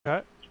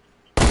Okay.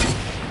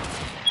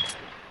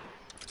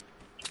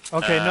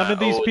 Okay, none of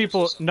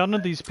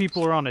these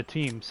people are on a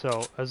team,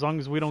 so as long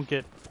as we don't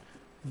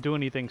do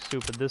anything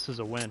stupid, this is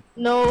a win.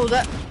 No,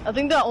 I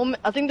think they're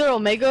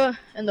Omega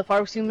and the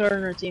Fireworks team are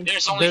on our team.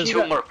 There's only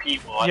two more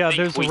people. I think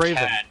there's we a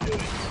Raven. can do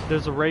it.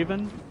 There's a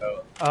Raven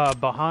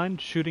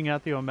behind shooting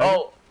at the Omega.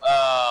 Oh,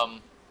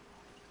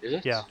 is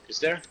it? Yeah. Is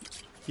there?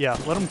 Yeah,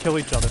 let them kill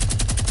each other.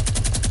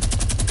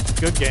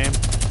 Good game.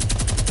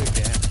 Good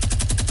game.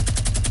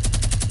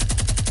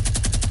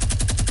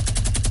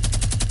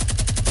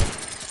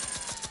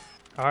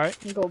 Alright.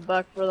 Go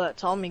back for that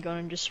Tommy gun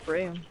and just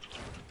spray him.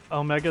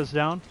 Omega's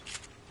down.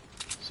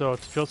 So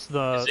it's just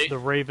the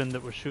Raven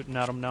that was shooting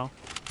at him now.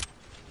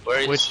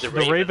 Where is the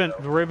Raven?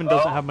 The Raven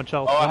doesn't have much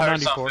health. Oh,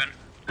 194.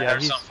 I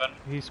heard something.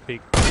 He's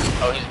peaked.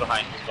 Oh, he's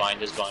behind.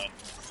 He's blind.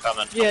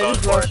 Coming. Yeah,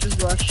 just rush.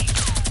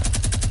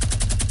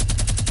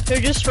 Here,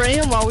 just spray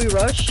him while we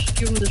rush.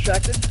 Keep him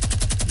distracted.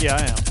 Yeah,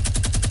 I am.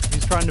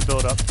 He's trying to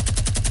build up.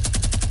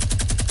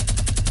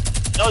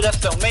 No, that's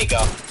the Omega.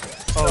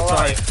 Oh,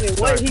 sorry. Wait,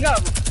 what? He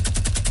got...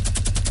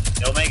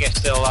 The Omega's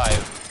still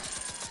alive.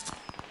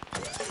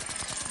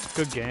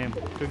 Good game.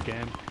 Good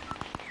game.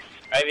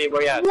 Ivy,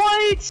 where you at?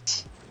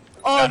 What?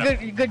 Oh,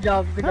 good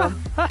job. Good job.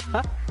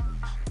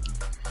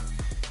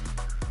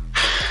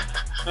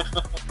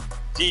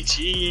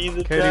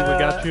 GG.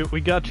 Katie,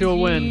 we got you a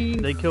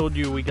win. They killed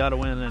you. We got a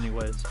win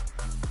anyways.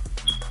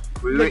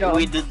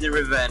 We did the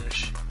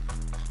revenge.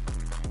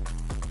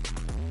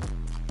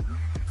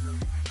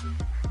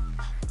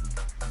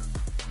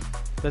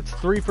 That's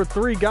 3 for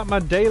 3. Got my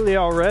daily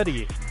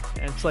already.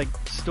 And it's like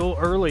still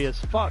early as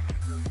fuck.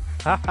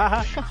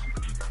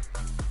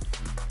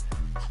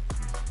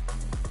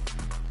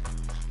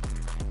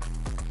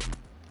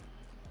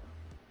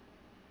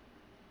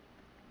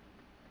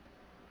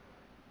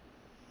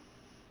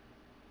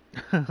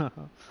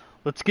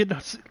 Let's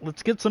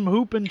get some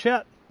hoop in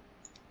chat.